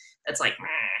dietitian that's like,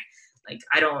 meh, like,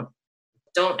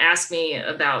 don't ask me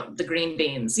about the green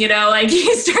beans, like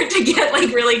you start to get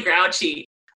like really grouchy.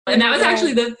 And that was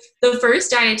actually the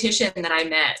first dietitian that I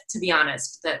met, to be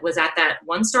honest, that was at that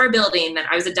 1-star building that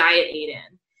I was a diet aide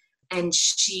in. And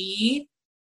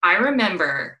I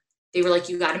remember they were like,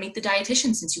 you got to meet the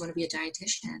dietitian since you want to be a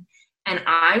dietitian. And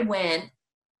I went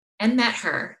and met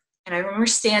her. And I remember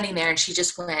standing there and she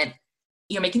just went,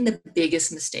 you're making the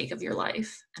biggest mistake of your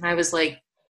life. And I was like,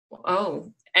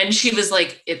 oh. And she was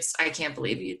like, I can't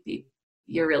believe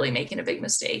you're really making a big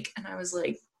mistake. And I was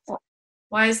like,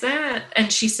 why is that?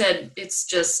 And she said, it's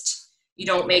just, you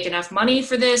don't make enough money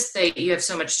for this. You have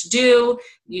so much to do.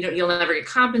 You'll never get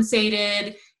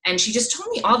compensated. And she just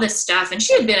told me all this stuff. And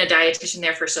she had been a dietitian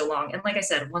there for so long. And like I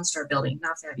said, 1-star building,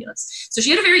 not fabulous. So she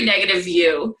had a very negative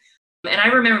view. And I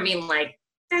remember being like,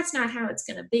 that's not how it's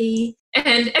going to be.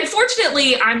 And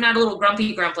fortunately, I'm not a little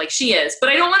grumpy grump like she is, but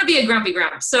I don't want to be a grumpy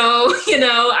grump. So,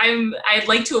 I'd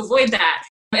like to avoid that.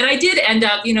 And I did end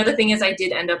up, the thing is, I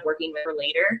did end up working with her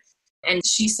later. And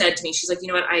she said to me, she's like, you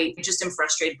know what, I just am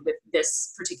frustrated with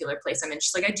this particular place I'm in.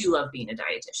 She's like, I do love being a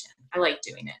dietitian. I like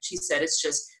doing it. She said, it's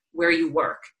just where you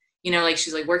work.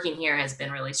 She's like, working here has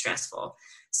been really stressful.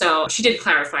 So she did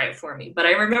clarify it for me. But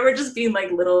I remember just being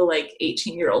like little, like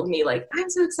 18-year-old me, like, I'm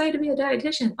so excited to be a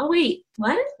dietitian. Oh, wait,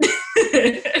 what?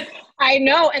 I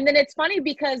know. And then it's funny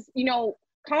because,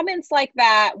 comments like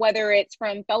that, whether it's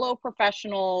from fellow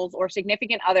professionals or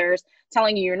significant others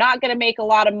telling you you're not going to make a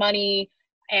lot of money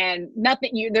and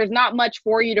there's not much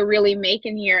for you to really make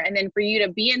in here. And then for you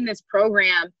to be in this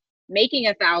program, making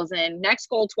 1,000, next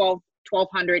goal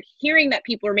 1,200, hearing that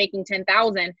people are making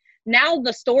 10,000. Now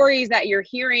the stories that you're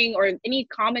hearing or any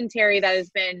commentary that has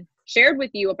been shared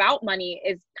with you about money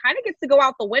is kind of gets to go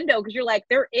out the window, because you're like,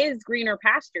 there is greener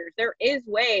pastures. There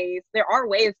are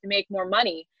ways to make more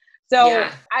money. So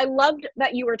yeah. I loved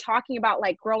that you were talking about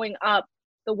like growing up,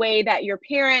 the way that your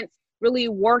parents really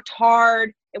worked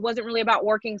hard. It wasn't really about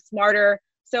working smarter.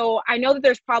 So I know that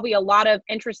there's probably a lot of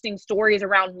interesting stories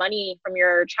around money from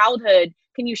your childhood.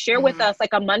 Can you share with us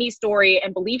like a money story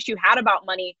and beliefs you had about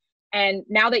money? And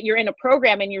now that you're in a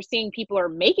program and you're seeing people are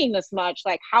making this much,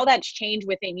 like how that's changed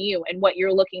within you and what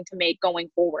you're looking to make going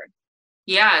forward.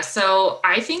 Yeah. So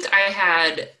I think I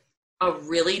had a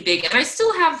really big, and I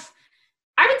still have,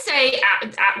 I would say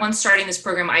at once starting this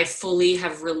program, I fully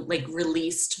have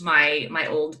released my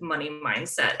old money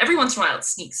mindset. Every once in a while it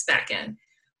sneaks back in,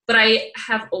 but I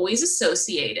have always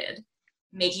associated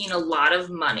making a lot of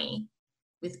money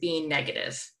with being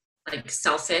negative, like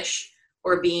selfish,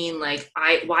 or being like,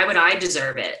 why would I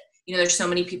deserve it? There's so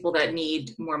many people that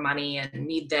need more money and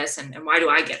need this, and why do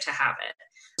I get to have it?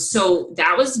 So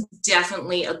that was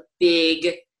definitely a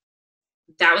big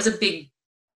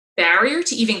barrier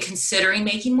to even considering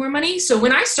making more money. So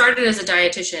when I started as a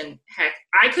dietitian, heck,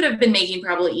 I could have been making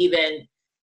probably even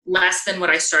less than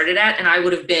what I started at, and I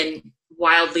would have been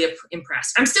wildly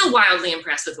impressed. I'm still wildly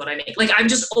impressed with what I make. Like, I'm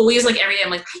just always like, every day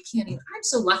I'm like, I can't even, I'm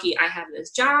so lucky I have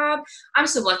this job. I'm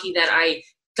so lucky that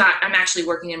I'm actually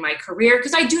working in my career.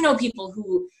 Because I do know people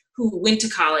who went to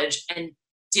college and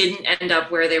didn't end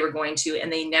up where they were going to,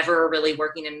 and they never are really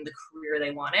working in the career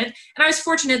they wanted. And I was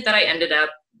fortunate that I ended up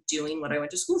doing what I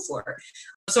went to school for.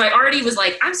 So I already was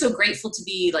like, I'm so grateful to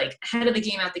be like ahead of the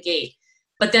game out the gate.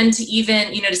 But then to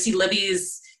even, to see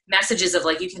Libby's messages of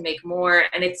like, you can make more.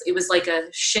 And it was like a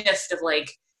shift of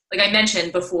like I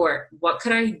mentioned before, what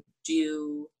could I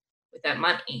do with that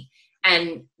money?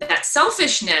 And that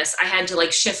selfishness, I had to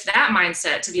like shift that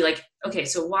mindset to be like, okay,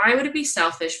 so why would it be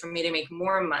selfish for me to make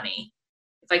more money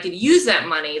if I could use that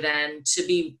money then to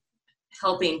be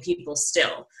helping people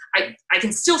still? I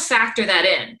can still factor that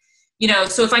in,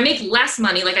 so if I make less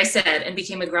money, like I said, and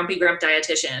became a grumpy grump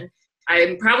dietitian,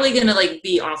 I'm probably going to like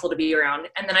be awful to be around.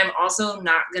 And then I'm also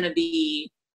not going to be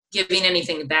giving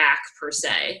anything back per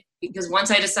se, because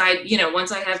once I decide,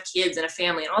 once I have kids and a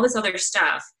family and all this other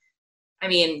stuff, I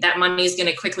mean, that money is going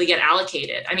to quickly get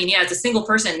allocated. I mean, yeah, as a single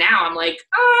person now, I'm like,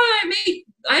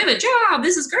 I have a job.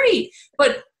 This is great.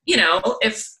 But,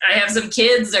 if I have some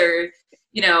kids or,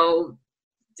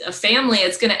 a family,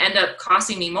 it's going to end up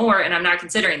costing me more, and I'm not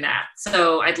considering that.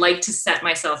 So I'd like to set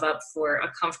myself up for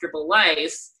a comfortable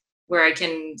life where I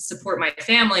can support my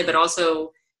family, but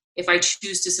also if I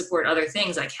choose to support other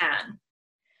things, I can.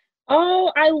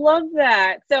 Oh, I love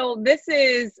that. So this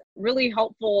is really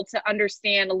helpful to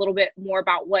understand a little bit more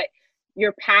about what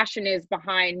your passion is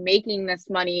behind making this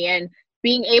money and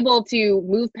being able to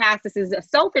move past this is a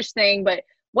selfish thing, but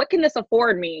what can this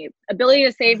afford me? Ability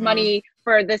to save money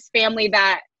for this family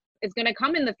that is going to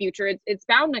come in the future. It's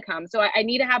bound to come. So I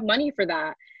need to have money for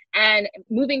that. And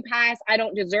moving past, I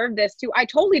don't deserve this too. I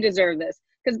totally deserve this,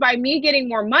 because by me getting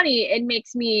more money, it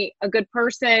makes me a good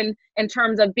person in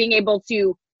terms of being able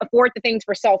to afford the things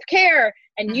for self-care,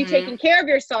 and you taking care of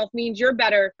yourself means you're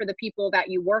better for the people that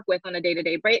you work with on a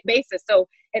day-to-day basis. So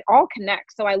it all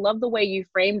connects. So I love the way you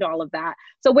framed all of that.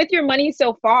 So with your money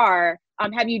so far,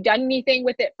 have you done anything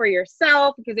with it for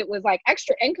yourself? Because it was like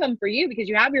extra income for you because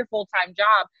you have your full-time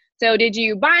job. So did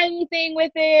you buy anything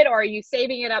with it, or are you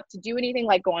saving it up to do anything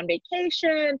like go on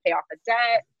vacation, pay off a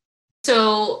debt?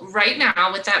 So right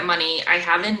now with that money, I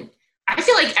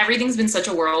feel like everything's been such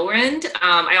a whirlwind.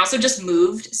 I also just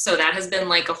moved, so that has been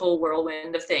like a whole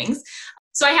whirlwind of things.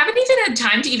 So I haven't even had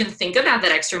time to even think about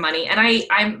that extra money. And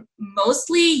I'm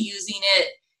mostly using it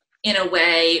in a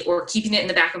way, or keeping it in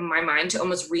the back of my mind, to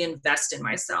almost reinvest in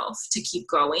myself to keep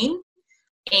going.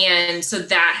 And so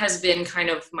that has been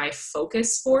kind of my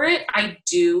focus for it. I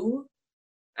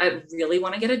really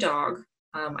want to get a dog.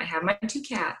 I have my 2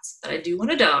 cats, but I do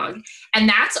want a dog. And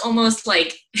that's almost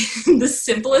like the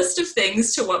simplest of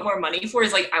things to want more money for,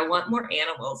 is like, I want more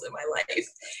animals in my life.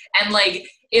 And like,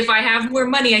 if I have more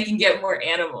money, I can get more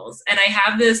animals. And I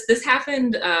have this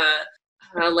happened,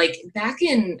 like back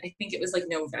in, I think it was like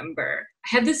November,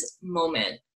 I had this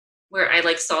moment where I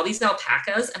like saw these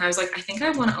alpacas and I was like, I think I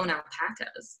want to own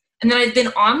alpacas. And then I've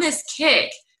been on this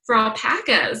kick for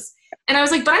alpacas. And I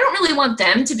was like, but I don't really want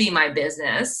them to be my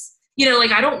business.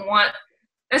 Like, I don't want,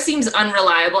 that seems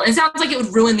unreliable. And it sounds like it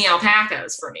would ruin the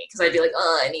alpacas for me, because I'd be like,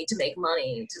 I need to make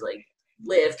money to like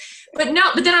live. But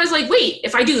then I was like, wait,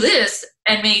 if I do this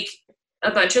and make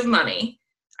a bunch of money,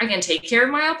 I can take care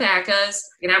of my alpacas.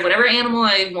 I can have whatever animal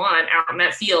I want out in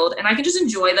that field, and I can just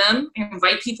enjoy them and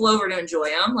invite people over to enjoy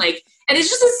them. Like, and it's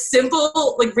just a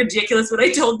simple, like, ridiculous. What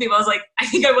I told people, I was like, I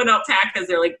think I want alpacas.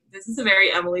 They're like, this is a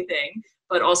very Emily thing,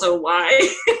 but also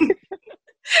why?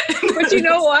 But you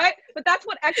know what? But that's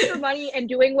what extra money and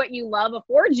doing what you love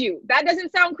affords you. That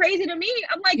doesn't sound crazy to me.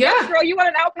 I'm like, yeah, girl, you want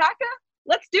an alpaca?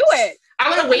 Let's do it. I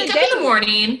want to wake up in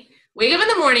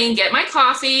the morning, get my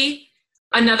coffee.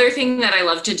 Another thing that I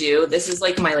love to do, this is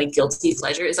like my like guilty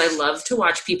pleasure, is I love to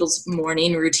watch people's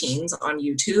morning routines on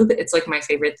YouTube. It's like my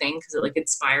favorite thing, because it like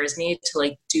inspires me to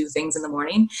like do things in the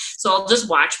morning. So I'll just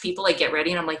watch people like get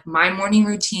ready, and I'm like, my morning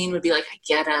routine would be like, I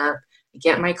get up, I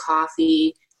get my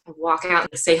coffee, I walk out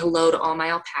and say hello to all my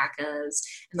alpacas,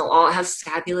 and they'll all have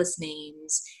fabulous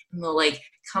names, and they'll like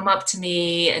come up to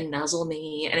me and nuzzle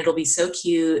me, and it'll be so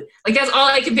cute. Like, that's all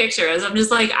I can picture, is I'm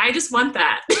just like, I just want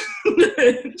that.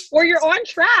 Or you're on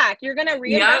track. You're going to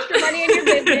reinvest your money in your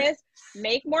business,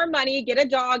 make more money, get a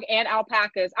dog and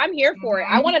alpacas. I'm here for it.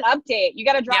 I want an update. You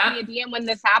got to drop me a DM when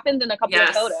this happens and a couple of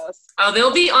photos. Oh,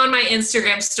 they'll be on my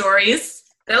Instagram stories.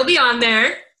 They'll be on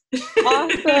there.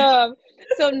 Awesome.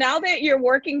 So now that you're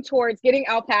working towards getting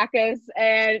alpacas,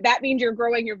 and that means you're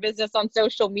growing your business on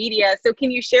social media. So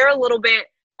can you share a little bit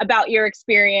about your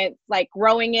experience, like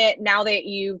growing it now that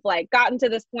you've like gotten to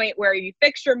this point where you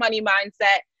fixed your money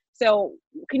mindset? So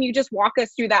can you just walk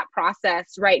us through that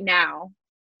process right now?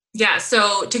 Yeah.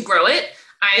 So to grow it,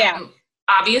 I Yeah. am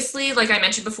obviously, like I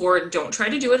mentioned before, don't try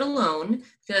to do it alone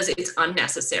because it's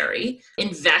unnecessary.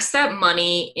 Invest that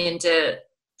money into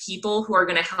people who are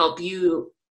going to help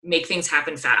you make things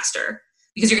happen faster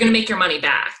because you're going to make your money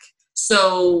back.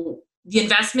 So the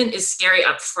investment is scary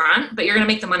up front, but you're going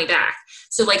to make the money back.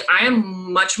 So like I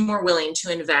am much more willing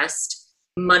to invest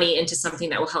money into something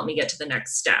that will help me get to the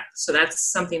next step. So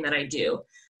that's something that I do.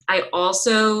 I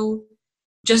also,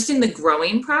 just in the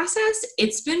growing process,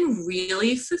 it's been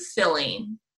really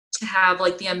fulfilling to have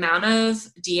like the amount of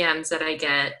DMs that I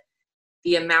get,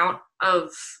 the amount of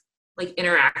like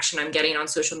interaction I'm getting on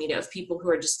social media of people who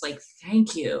are just like,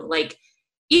 thank you. Like,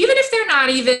 even if they're not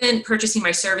even purchasing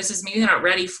my services, maybe they're not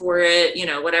ready for it, you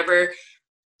know, whatever,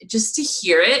 just to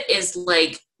hear it is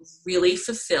like really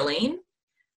fulfilling,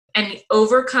 and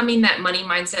overcoming that money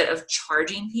mindset of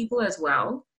charging people as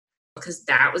well, because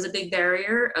that was a big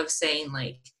barrier of saying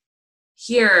like,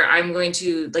 here I'm going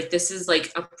to like, this is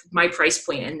like my price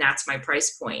point and that's my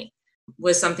price point,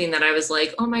 was something that I was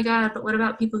like, oh my God, but what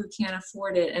about people who can't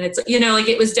afford it? And it's, you know, like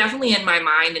it was definitely in my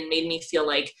mind and made me feel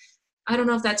like, I don't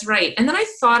know if that's right. And then I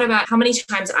thought about how many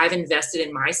times I've invested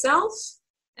in myself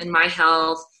and my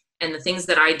health and the things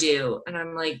that I do. And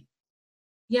I'm like,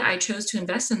 yeah, I chose to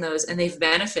invest in those and they've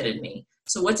benefited me.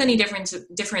 So what's any different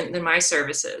than my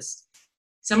services?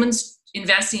 Someone's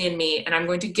investing in me and I'm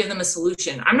going to give them a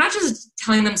solution. I'm not just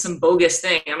telling them some bogus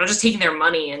thing. I'm not just taking their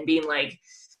money and being like,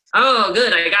 oh,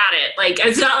 good, I got it. Like,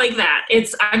 it's not like that.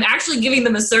 I'm actually giving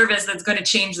them a service that's going to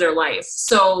change their life.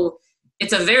 So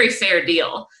it's a very fair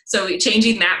deal. So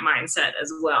changing that mindset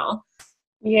as well.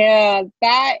 Yeah,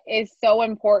 that is so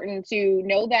important to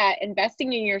know that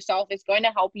investing in yourself is going to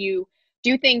help you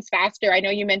do things faster. I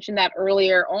know you mentioned that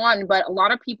earlier on, but a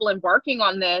lot of people embarking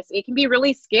on this, it can be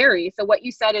really scary. So what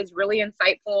you said is really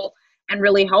insightful and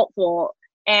really helpful.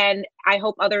 And I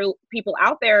hope other people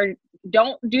out there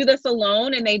don't do this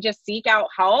alone and they just seek out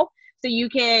help so you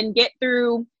can get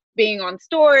through being on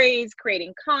stories,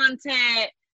 creating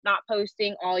content, not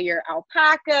posting all your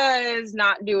alpacas,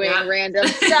 not doing Yeah. random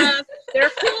stuff.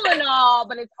 They're cool and all,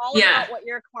 but it's all Yeah. about what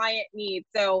your client needs.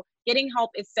 So getting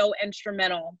help is so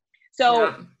instrumental. So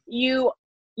Yeah.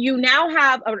 you now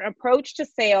have an approach to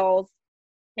sales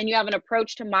and you have an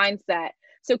approach to mindset.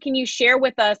 So can you share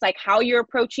with us like how you're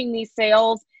approaching these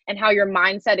sales and how your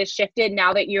mindset is shifted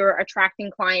now that you're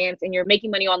attracting clients and you're making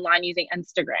money online using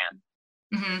Instagram?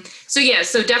 Mm-hmm.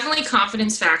 So definitely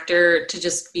confidence factor to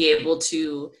just be able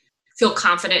to feel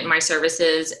confident in my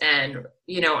services. And,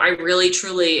 you know, I really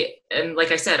truly, and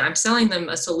like I said, I'm selling them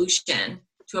a solution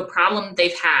to a problem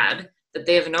they've had that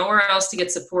they have nowhere else to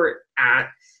get support at.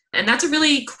 And that's a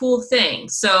really cool thing.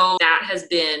 So that has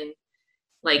been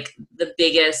like the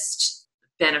biggest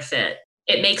benefit.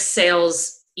 It makes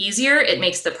sales easier. It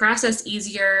makes the process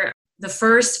easier.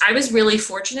 I was really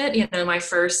fortunate, you know, my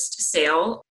first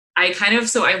sale,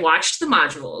 I watched the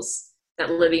modules that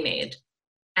Libby made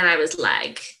and I was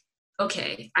like,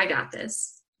 okay, I got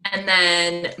this. And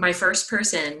then my first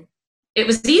person, it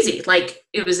was easy. Like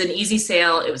it was an easy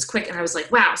sale. It was quick. And I was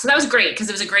like, wow. So that was great because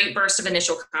it was a great burst of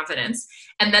initial confidence.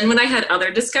 And then when I had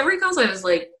other discovery calls, I was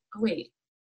like, oh wait,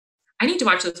 I need to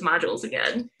watch those modules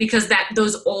again because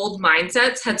those old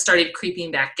mindsets had started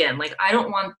creeping back in. Like, I don't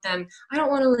want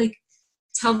to like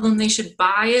tell them they should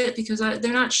buy it because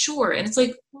they're not sure. And it's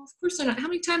like, well, of course they're not. How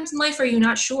many times in life are you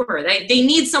not sure? They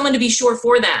need someone to be sure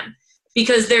for them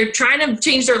because they're trying to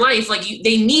change their life. Like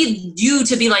they need you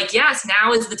to be like, yes,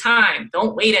 now is the time.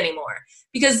 Don't wait anymore.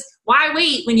 Because why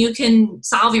wait when you can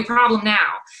solve your problem now?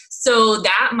 So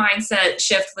that mindset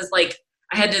shift was like,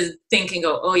 I had to think and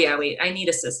go, oh yeah, wait, I need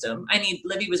a system.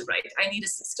 Libby was right. I need a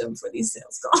system for these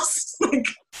sales calls. Like,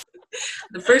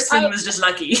 the first one was just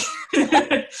lucky.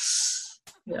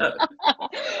 Yeah.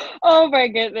 Oh my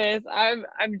goodness. I'm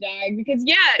dying because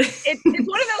it's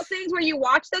one of those things where you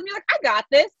watch them, you're like, I got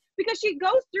this, because she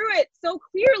goes through it so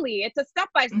clearly. It's a step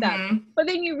by step. Mm-hmm. But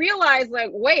then you realize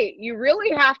like, wait, you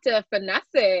really have to finesse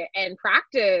it and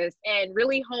practice and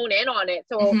really hone in on it.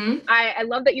 So Mm-hmm. I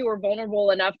love that you were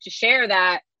vulnerable enough to share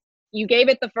that you gave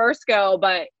it the first go,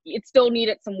 but it still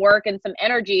needed some work and some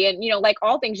energy. And, you know, like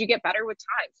all things, you get better with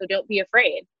time. So don't be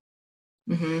afraid.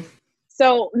 Mm-hmm.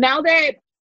 So now that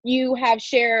you have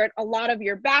shared a lot of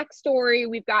your backstory,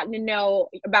 we've gotten to know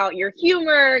about your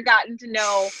humor, gotten to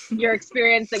know your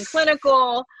experience in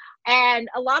clinical. And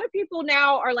a lot of people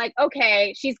now are like,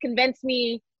 okay, she's convinced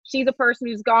me. She's a person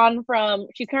who's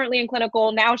she's currently in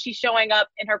clinical. Now she's showing up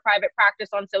in her private practice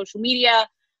on social media.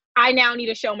 I now need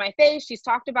to show my face. She's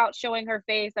talked about showing her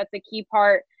face. That's a key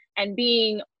part, and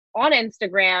being on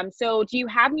Instagram. So do you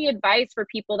have any advice for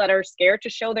people that are scared to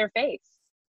show their face?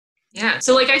 Yeah.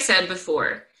 So like I said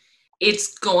before,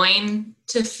 it's going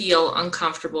to feel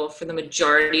uncomfortable for the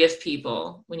majority of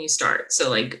people when you start. So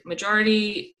like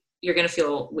majority, you're going to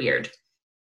feel weird.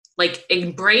 Like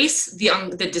embrace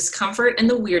the discomfort and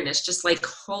the weirdness. Just like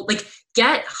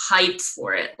get hyped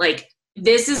for it. Like,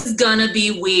 this is gonna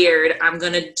be weird. I'm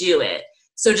gonna do it.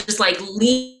 So just like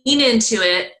lean into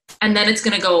it, and then it's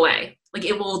gonna go away. Like,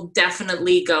 it will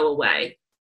definitely go away.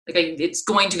 Like, it's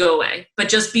going to go away. But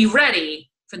just be ready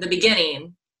for the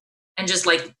beginning, and just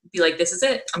like be like, this is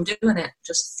it. I'm doing it.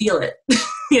 Just feel it.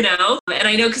 You know? And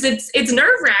I know, because it's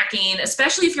nerve-wracking,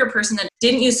 especially if you're a person that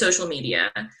didn't use social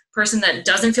media, person that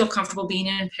doesn't feel comfortable being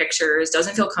in pictures,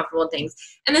 doesn't feel comfortable in things.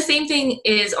 And the same thing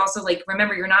is also, like,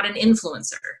 remember, you're not an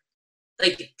influencer.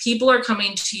 Like, people are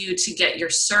coming to you to get your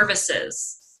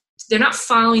services. They're not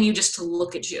following you just to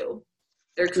look at you.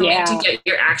 They're coming to get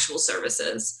your actual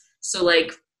services. So,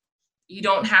 like, you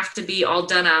don't have to be all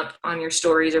done up on your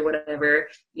stories or whatever.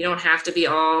 You don't have to be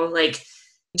all like,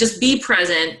 just be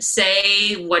present,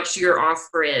 say what your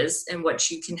offer is and what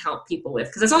you can help people with.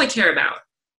 Because that's all they care about.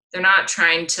 They're not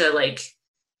trying to, like,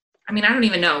 I mean, I don't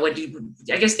even know I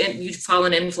guess you'd follow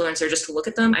an influencer just to look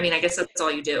at them. I mean, I guess that's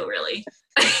all you do, really.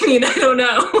 I mean, I don't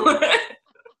know.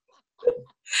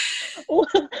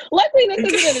 Luckily,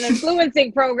 this isn't an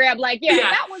influencing program. Like, if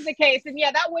that was the case, and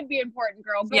that would be important,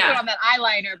 girl. Go put on that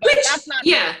eyeliner, but that's not.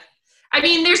 Yeah. I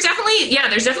mean, there's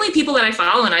definitely people that I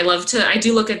follow, and I love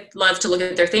to look at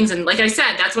their things. And like I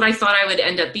said, that's what I thought I would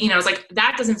end up being. I was like,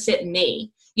 that doesn't fit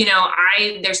me. You know,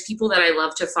 there's people that I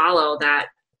love to follow that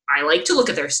I like to look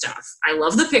at their stuff. I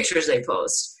love the pictures they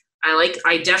post.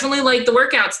 I definitely like the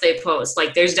workouts they post.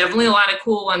 Like, there's definitely a lot of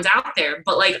cool ones out there,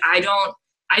 but like, I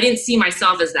didn't see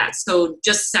myself as that. So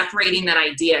just separating that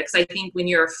idea, because I think when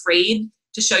you're afraid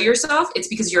to show yourself, it's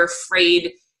because you're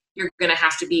afraid you're going to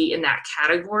have to be in that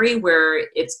category where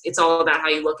it's all about how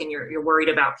you look, and you're worried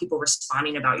about people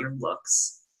responding about your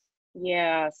looks.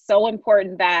 Yeah. So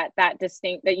important that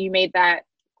you made that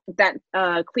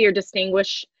clear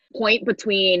distinguish point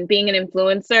between being an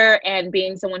influencer and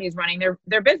being someone who's running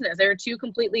their business. They're two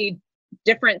completely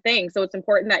different things. So it's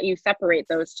important that you separate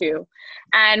those two.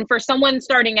 And for someone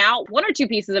starting out, one or two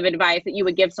pieces of advice that you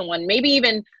would give someone, maybe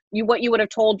even what you would have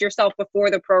told yourself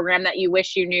before the program that you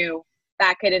wish you knew,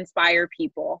 that could inspire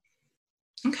people.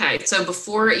 Okay. So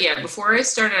before I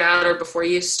started out, or before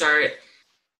you start,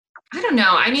 I don't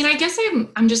know. I mean, I guess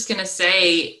I'm just going to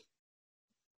say,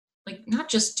 like, not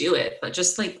just do it, but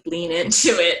just like lean into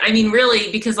it. I mean,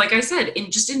 really, because like I said,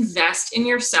 just invest in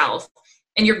yourself,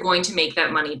 and you're going to make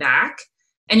that money back,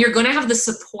 and you're going to have the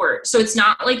support. So it's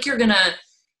not like you're going to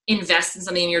invest in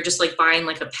something and you're just like buying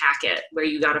like a packet where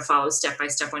you got to follow step by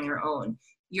step on your own.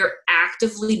 You're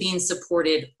actively being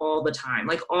supported all the time.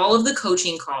 Like, all of the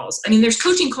coaching calls. I mean, there's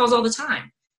coaching calls all the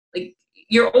time. Like,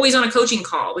 you're always on a coaching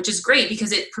call, which is great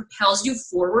because it propels you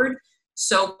forward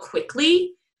so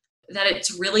quickly that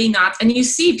it's really not. And you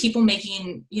see people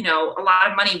making, you know, a lot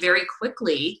of money very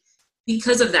quickly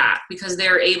because of that, because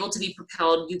they're able to be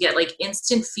propelled. You get like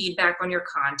instant feedback on your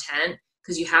content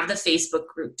because you have the Facebook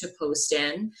group to post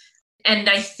in. And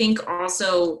I think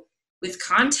also with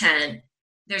content,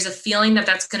 there's a feeling that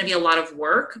that's going to be a lot of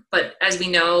work. But as we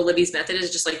know, Libby's method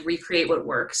is just like recreate what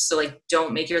works. So like,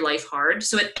 don't make your life hard.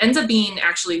 So it ends up being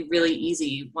actually really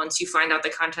easy. Once you find out the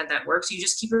content that works, you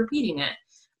just keep repeating it,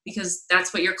 because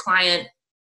that's what your client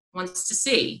wants to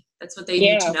see. That's what they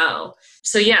need to know.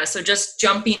 So so just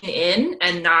jumping in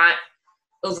and not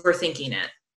overthinking it.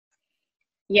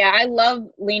 Yeah, I love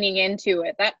leaning into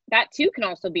it. That too can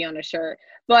also be on a shirt.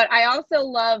 But I also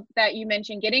love that you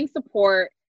mentioned getting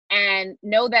support, and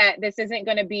know that this isn't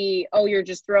going to be, oh, you're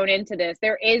just thrown into this.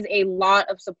 There is a lot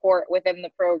of support within the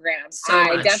program.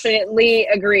 I definitely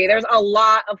agree. There's a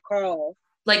lot of calls.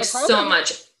 Like, so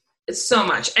much.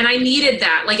 And I needed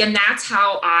that. Like, and that's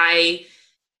how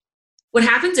what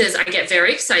happens is I get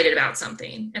very excited about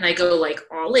something and I go like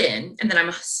all in, and then I'm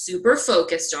super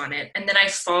focused on it. And then I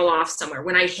fall off somewhere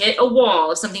when I hit a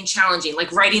wall of something challenging,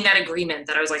 like writing that agreement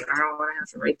that I was like, I don't want to have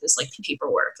to write this like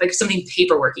paperwork, like something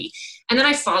paperworky. And then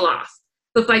I fall off.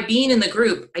 But by being in the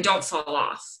group, I don't fall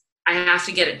off. I have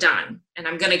to get it done, and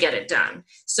I'm going to get it done.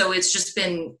 So it's just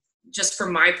been just for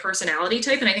my personality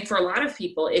type. And I think for a lot of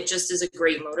people, it just is a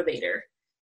great motivator.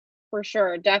 For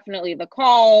sure. Definitely the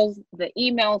calls, the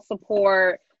email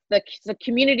support, the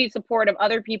community support of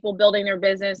other people building their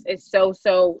business is so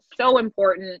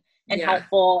important and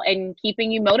helpful, and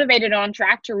keeping you motivated on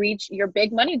track to reach your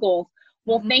big money goals.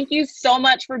 Well, thank you so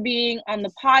much for being on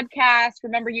the podcast.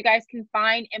 Remember, you guys can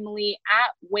find Emily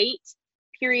at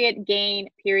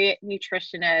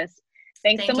weight.gain.nutritionist.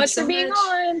 Thanks so much for being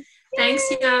on. Yay! Thanks,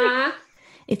 yeah.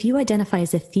 If you identify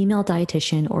as a female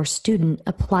dietitian or student,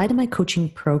 apply to my coaching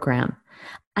program.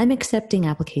 I'm accepting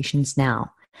applications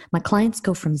now. My clients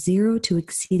go from zero to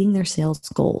exceeding their sales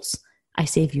goals. I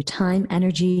save you time,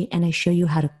 energy, and I show you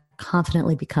how to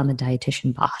confidently become a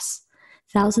dietitian boss.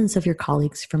 Thousands of your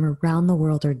colleagues from around the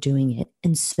world are doing it,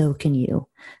 and so can you.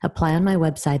 Apply on my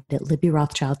website at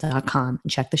libbyrothschild.com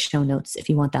and check the show notes if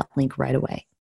you want that link right away.